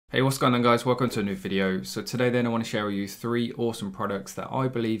Hey, what's going on guys? Welcome to a new video. So today then I want to share with you 3 awesome products that I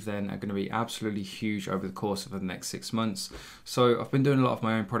believe then are going to be absolutely huge over the course of the next 6 months. So I've been doing a lot of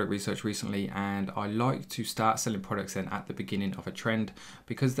my own product research recently, and I like to start selling products then at the beginning of a trend,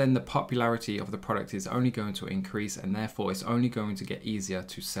 because then the popularity of the product is only going to increase, and therefore it's only going to get easier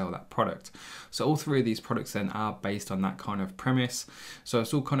to sell that product. So all 3 of these products then are based on that kind of premise. So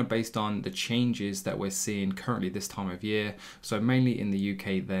it's all kind of based on the changes that we're seeing currently this time of year. So mainly in the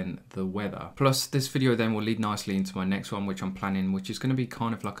UK then the weather. Plus this video then will lead nicely into my next one, which I'm planning, which is going to be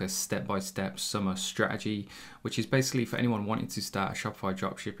kind of like a step-by-step summer strategy, which is basically for anyone wanting to start a Shopify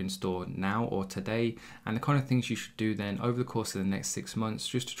dropshipping store now or today, and the kind of things you should do then over the course of the next 6 months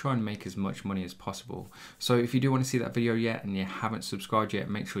just to try and make as much money as possible. So if you do want to see that video yet and you haven't subscribed yet,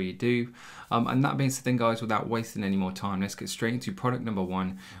 make sure you do. And that being said then guys, without wasting any more time, let's get straight into product number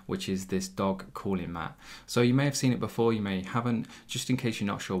 1, which is this dog cooling mat. So you may have seen it before, you may haven't. Just in case you're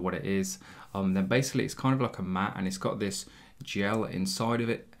not sure what it is, then basically it's kind of like a mat, and it's got this gel inside of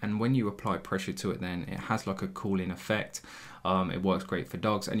it, and when you apply pressure to it then it has like a cooling effect. It works great for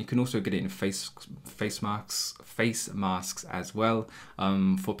dogs, and you can also get it in face masks as well,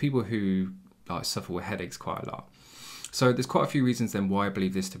 for people who suffer with headaches quite a lot. So there's quite a few reasons then why I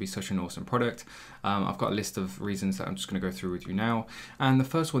believe this to be such an awesome product. I've got a list of reasons that I'm just going to go through with you now, and the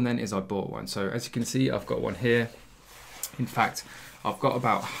first one then is I bought one. So as you can see, I've got one here. In fact, I've got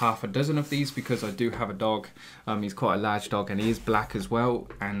about half a dozen of these because I do have a dog. He's quite a large dog, and he is black as well,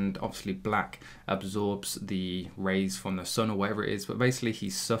 and obviously black absorbs the rays from the sun or whatever it is, but basically he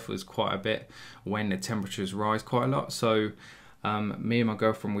suffers quite a bit when the temperatures rise quite a lot. So me and my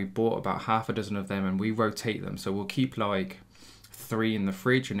girlfriend, we bought about half a dozen of them, and we rotate them. So we'll keep like 3 in the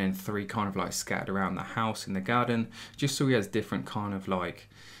fridge and then 3 kind of like scattered around the house in the garden, just so he has different kind of like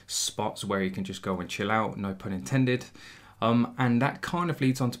spots where he can just go and chill out, no pun intended. And that kind of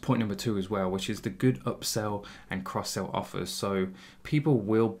leads on to point number 2 as well, which is the good upsell and cross-sell offers. So people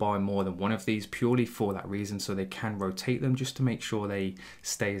will buy more than one of these purely for that reason, so they can rotate them just to make sure they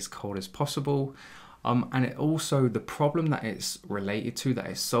stay as cold as possible. And it also, the problem that it's related to, that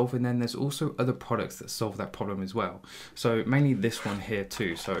it's solving, then there's also other products that solve that problem as well. So mainly this one here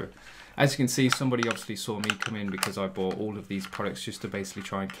too. So as you can see, somebody obviously saw me come in because I bought all of these products just to basically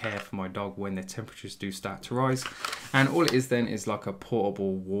try and care for my dog when the temperatures do start to rise. And all it is then is like a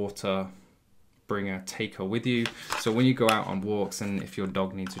portable water bringer taker with you. So when you go out on walks and if your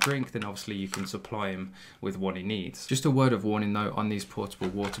dog needs a drink, then obviously you can supply him with what he needs. Just a word of warning though on these portable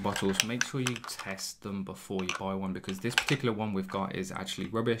water bottles, make sure you test them before you buy one, because this particular one we've got is actually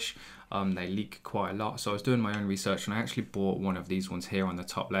rubbish. They leak quite a lot. So I was doing my own research and I actually bought one of these ones here on the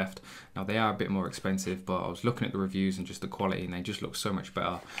top left. Now they are a bit more expensive, but I was looking at the reviews and just the quality, and they just look so much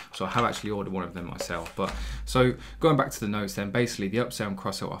better. So I have actually ordered one of them myself. But so going back to the notes then, basically the upsell and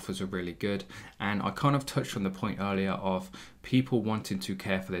cross-sell offers are really good. And I kind of touched on the point earlier of people wanting to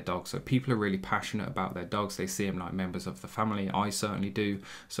care for their dogs. So people are really passionate about their dogs. They see them like members of the family. I certainly do.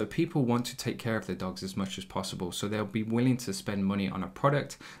 So people want to take care of their dogs as much as possible. So they'll be willing to spend money on a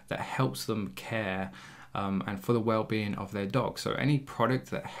product that helps them care and for the well-being of their dog. So any product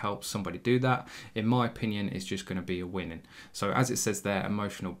that helps somebody do that, in my opinion, is just going to be a winning. So as it says there,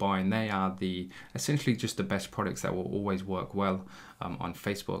 emotional buying, they are essentially just the best products that will always work well on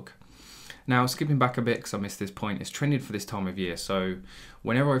Facebook. Now, skipping back a bit because I missed this point, it's trending for this time of year. So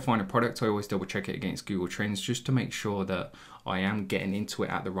whenever I find a product, I always double check it against Google Trends just to make sure that I am getting into it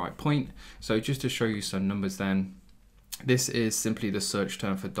at the right point. So just to show you some numbers then, this is simply the search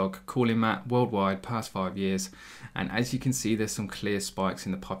term for dog cooling mat worldwide past 5 years. And as you can see, there's some clear spikes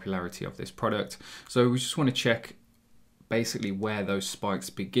in the popularity of this product. So we just want to check basically where those spikes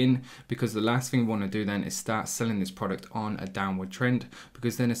begin, because the last thing we want to do then is start selling this product on a downward trend,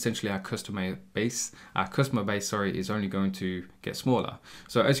 because then essentially our customer base is only going to get smaller.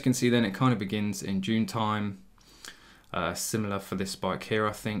 So as you can see then, it kind of begins in June time, similar for this spike here,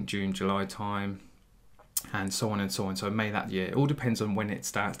 I think June, July time, and so on and so on. So May that year. It all depends on when it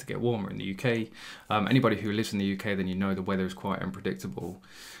starts to get warmer in the UK. Anybody who lives in the UK, then you know the weather is quite unpredictable.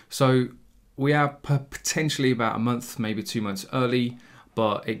 So we are potentially about a month, maybe 2 months early,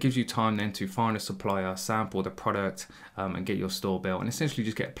 but it gives you time then to find a supplier, sample the product, and get your store built, and essentially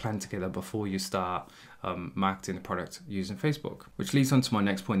just get a plan together before you start marketing the product using Facebook. Which leads on to my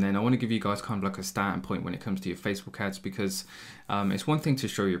next point then. I want to give you guys kind of like a starting point when it comes to your Facebook ads, because it's one thing to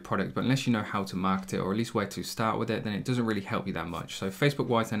show your product, but unless you know how to market it, or at least where to start with it, then it doesn't really help you that much. So Facebook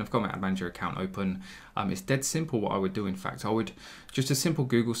wise then, I've got my ad manager account open. It's dead simple what I would do. In fact, I would just a simple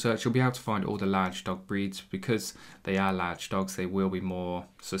Google search, you'll be able to find all the large dog breeds. Because they are large dogs, they will be more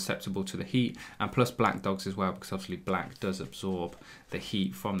susceptible to the heat, and plus black dogs as well, because obviously black does absorb the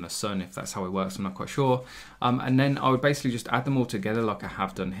heat from the sun, if that's how it works, I'm not quite sure. And then I would basically just add them all together like I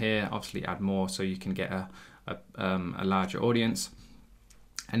have done here. Obviously add more so you can get a larger audience.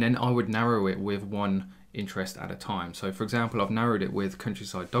 And then I would narrow it with one interest at a time. So for example, I've narrowed it with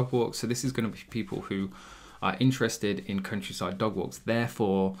countryside dog walks. So this is going to be people who are interested in countryside dog walks.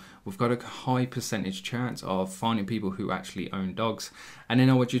 Therefore, we've got a high percentage chance of finding people who actually own dogs. And then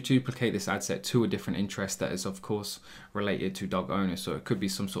I would just duplicate this ad set to a different interest that is of course related to dog owners. So it could be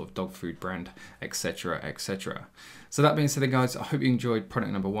some sort of dog food brand, etc, etc. So that being said guys, I hope you enjoyed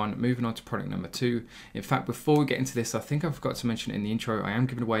product number 1. Moving on to product number 2. In fact, before we get into this, I think I forgot to mention in the intro, I am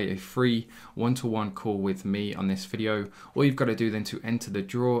giving away a free one-to-one call with me on this video. All you've got to do then to enter the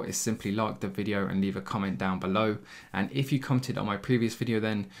draw is simply like the video and leave a comment down below. And if you commented on my previous video,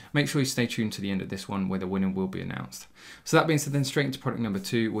 then make sure you stay tuned to the end of this one where the winner will be announced. So that being said, then straight into product number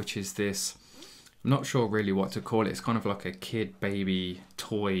 2, which is this, I'm not sure really what to call it. It's kind of like a kid baby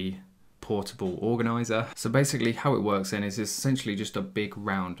toy portable organizer. So basically how it works then is it's essentially just a big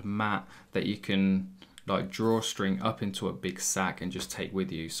round mat that you can like drawstring up into a big sack and just take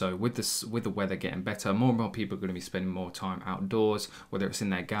with you. So with the weather getting better, more and more people are going to be spending more time outdoors, whether it's in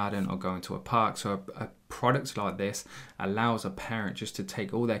their garden or going to a park. So a product like this allows a parent just to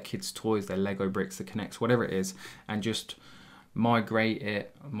take all their kids' toys, their Lego bricks, the Connects, whatever it is, and just migrate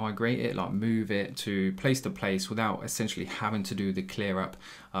it, like move it to place without essentially having to do the clear up.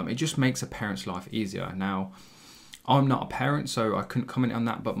 It just makes a parent's life easier. Now, I'm not a parent, so I couldn't comment on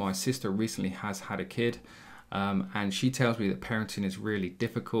that, but my sister recently has had a kid, and she tells me that parenting is really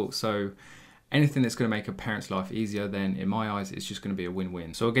difficult. So anything that's going to make a parent's life easier, then in my eyes, it's just going to be a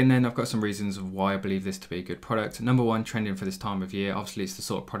win-win. So again, then I've got some reasons of why I believe this to be a good product. Number 1, trending for this time of year. Obviously, it's the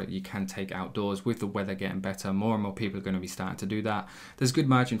sort of product you can take outdoors. With the weather getting better, more and more people are going to be starting to do that. There's good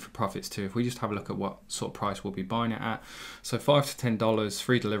margin for profits too. If we just have a look at what sort of price we'll be buying it at. So $5 to $10,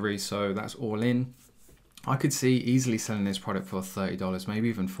 free delivery, so that's all in. I could see easily selling this product for $30, maybe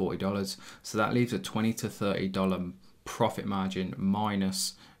even $40. So that leaves a $20 to $30 profit margin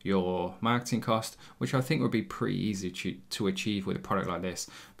minus your marketing cost, which I think would be pretty easy to achieve with a product like this,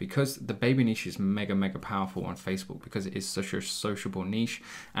 because the baby niche is mega powerful on Facebook because it is such a sociable niche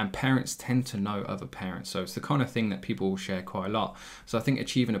and parents tend to know other parents. So it's the kind of thing that people will share quite a lot. So I think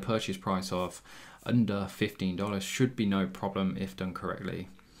achieving a purchase price of under $15 should be no problem if done correctly,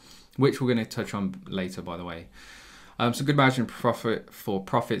 which we're going to touch on later, by the way. So good margin profit for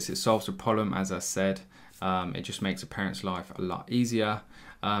profits. It solves the problem, as I said. It just makes a parent's life a lot easier.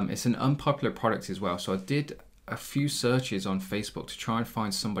 It's an unpopular product as well. So I did a few searches on Facebook to try and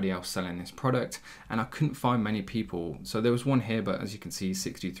find somebody else selling this product, and I couldn't find many people. So there was one here, but as you can see,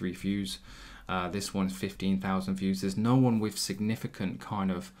 63 views. This one's 15,000 views. There's no one with significant kind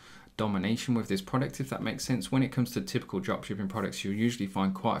of domination with this product, if that makes sense. When it comes to typical dropshipping products, you'll usually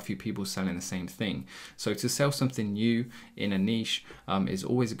find quite a few people selling the same thing. So to sell something new in a niche is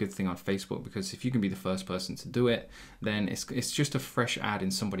always a good thing on Facebook, because if you can be the first person to do it, then it's just a fresh ad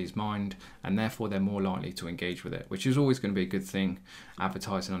in somebody's mind, and therefore they're more likely to engage with it, which is always going to be a good thing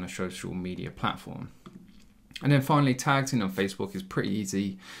advertising on a social media platform. And then finally, targeting on Facebook is pretty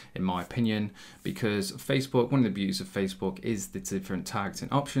easy in my opinion, because Facebook, one of the beauties of Facebook is the different targeting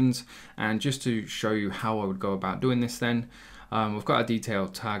options. And just to show you how I would go about doing this then, we've got a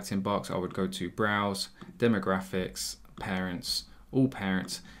detailed targeting box. I would go to browse, demographics, parents, all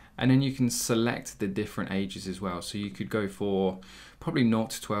parents, and then you can select the different ages as well. So you could go for probably 0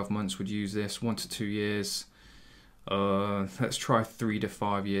 to 12 months would use this, 1 to 2 years. Let's try 3 to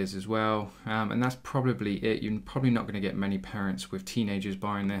 5 years as well, and that's probably it. You're probably not going to get many parents with teenagers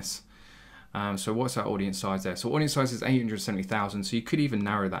buying this. So what's our audience size there? So audience size is 870,000, so you could even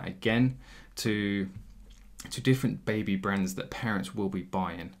narrow that again to different baby brands that parents will be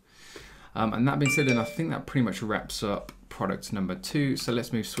buying. And that being said, then I think that pretty much wraps up product number 2. So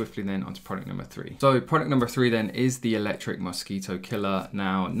let's move swiftly then onto product number 3. So product number 3 then is the electric mosquito killer.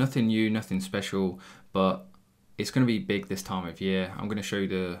 Now, nothing new, nothing special, but it's going to be big this time of year. I'm going to show you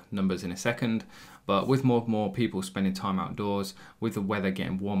the numbers in a second, but with more and more people spending time outdoors, with the weather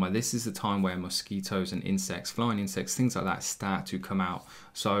getting warmer, this is the time where mosquitoes and insects, flying insects, things like that start to come out.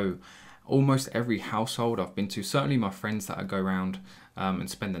 So almost every household I've been to, certainly my friends that I go around and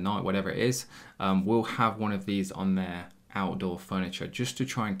spend the night, whatever it is, will have one of these on their outdoor furniture just to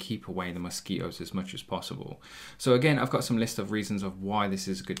try and keep away the mosquitoes as much as possible. So again, I've got some list of reasons of why this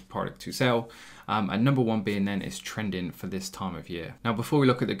is a good product to sell, and number 1 being then is trending for this time of year. Now before we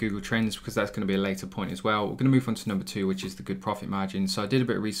look at the Google Trends, because that's going to be a later point as well, we're going to move on to number 2, which is the good profit margin. So I did a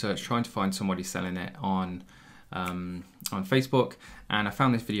bit of research trying to find somebody selling it on on Facebook, and I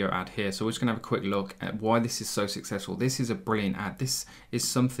found this video ad here. So we're just gonna have a quick look at why this is so successful. This is a brilliant ad. This is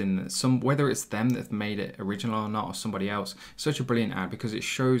something that whether it's them that made it original or not, or somebody else, such a brilliant ad because it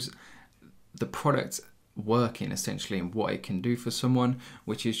shows the product working essentially and what it can do for someone,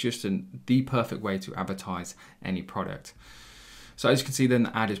 which is just the perfect way to advertise any product. So as you can see, then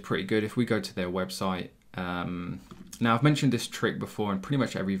the ad is pretty good. If we go to their website, now I've mentioned this trick before in pretty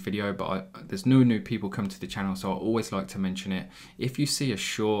much every video, but there's no new people come to the channel, so I always like to mention it. If you see a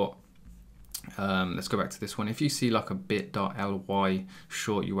short, let's go back to this one. If you see like a bit.ly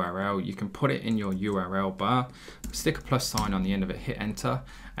short URL, you can put it in your URL bar, stick a plus sign on the end of it, hit enter,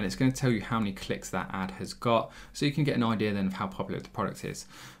 and it's going to tell you how many clicks that ad has got, so you can get an idea then of how popular the product is.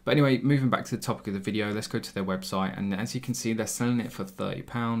 But anyway, moving back to the topic of the video, let's go to their website, and as you can see, they're selling it for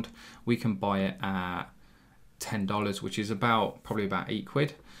 £30. We can buy it at $10, which is probably about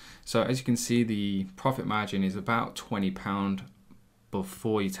 £8. So as you can see, the profit margin is about £20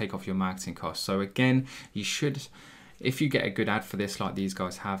 before you take off your marketing costs. So again, you should, if you get a good ad for this like these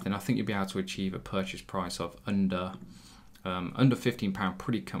guys have, then I think you'll be able to achieve a purchase price of under £15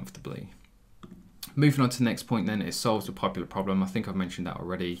 pretty comfortably. Moving on to the next point then, it solves a popular problem. I think I've mentioned that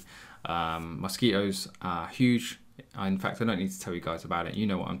already. Mosquitoes are huge. In fact, I don't need to tell you guys about it. You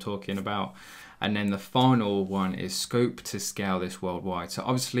know what I'm talking about. And then the final one is scope to scale this worldwide. So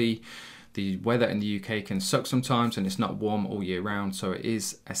obviously the weather in the UK can suck sometimes and it's not warm all year round. So it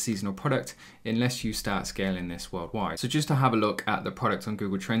is a seasonal product unless you start scaling this worldwide. So just to have a look at the product on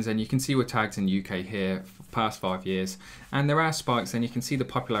Google Trends, and you can see we're tagged in UK here for the past 5 years. And there are spikes, and you can see the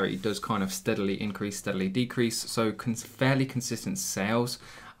popularity does kind of steadily increase, steadily decrease. So fairly consistent sales.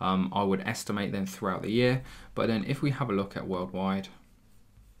 I would estimate them throughout the year. But then if we have a look at worldwide,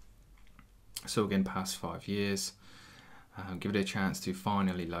 so again, past 5 years, give it a chance to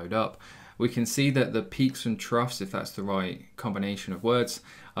finally load up. We can see that the peaks and troughs, if that's the right combination of words,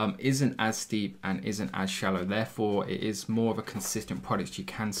 isn't as steep and isn't as shallow. Therefore, it is more of a consistent product you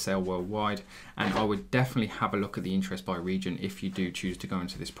can sell worldwide. And I would definitely have a look at the interest by region if you do choose to go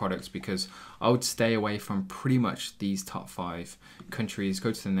into this product, because I would stay away from pretty much these top 5 countries,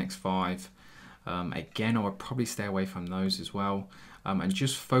 go to the next 5. Again, I would probably stay away from those as well, and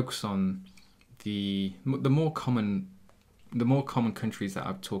just focus on the more common countries that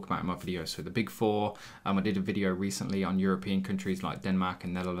I've talked about in my videos. So the big 4, I did a video recently on European countries like Denmark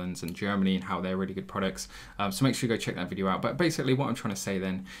and Netherlands and Germany and how they're really good products. So make sure you go check that video out. But basically what I'm trying to say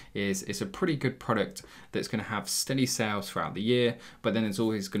then is it's a pretty good product that's going to have steady sales throughout the year, but then there's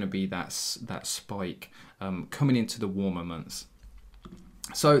always going to be that spike coming into the warmer months.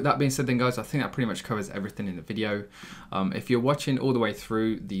 So that being said then guys, I think that pretty much covers everything in the video. If you're watching all the way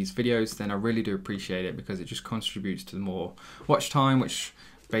through these videos, then I really do appreciate it, because it just contributes to more watch time, which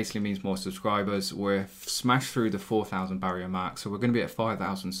basically means more subscribers. We're smashed through the 4,000 barrier mark, so we're going to be at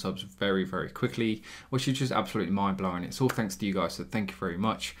 5,000 subs very, very quickly, which is just absolutely mind-blowing. It's all thanks to you guys, so thank you very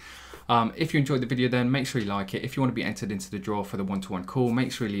much. If you enjoyed the video, then make sure you like it. If you want to be entered into the draw for the one-to-one call,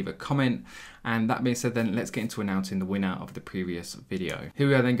 make sure you leave a comment. And that being said, then let's get into announcing the winner of the previous video. Here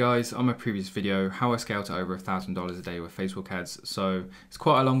we are then guys, on my previous video, how I scale to over $1,000 a day with Facebook ads. So it's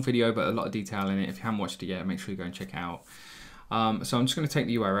quite a long video, but a lot of detail in it. If you haven't watched it yet, make sure you go and check it out. So I'm just going to take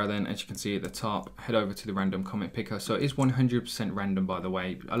the URL then, as you can see at the top, head over to the random comment picker. So it is 100% random, by the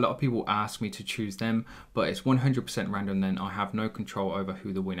way. A lot of people ask me to choose them, but it's 100% random then. I have no control over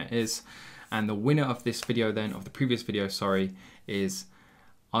who the winner is. And the winner of this video then, of the previous video, sorry, is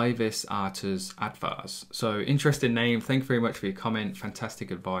Ivis Artus Advars. So interesting name. Thank you very much for your comment.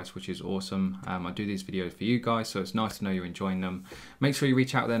 Fantastic advice, which is awesome. I do these videos for you guys, so it's nice to know you're enjoying them. Make sure you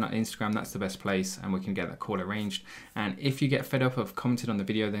reach out then on Instagram. That's the best place, and we can get that call arranged. And if you get fed up of commenting on the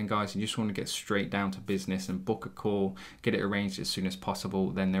video then guys, and you just want to get straight down to business and book a call, get it arranged as soon as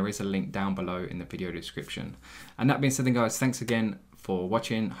possible, then there is a link down below in the video description. And that being said then guys, thanks again for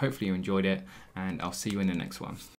watching. Hopefully you enjoyed it, and I'll see you in the next one.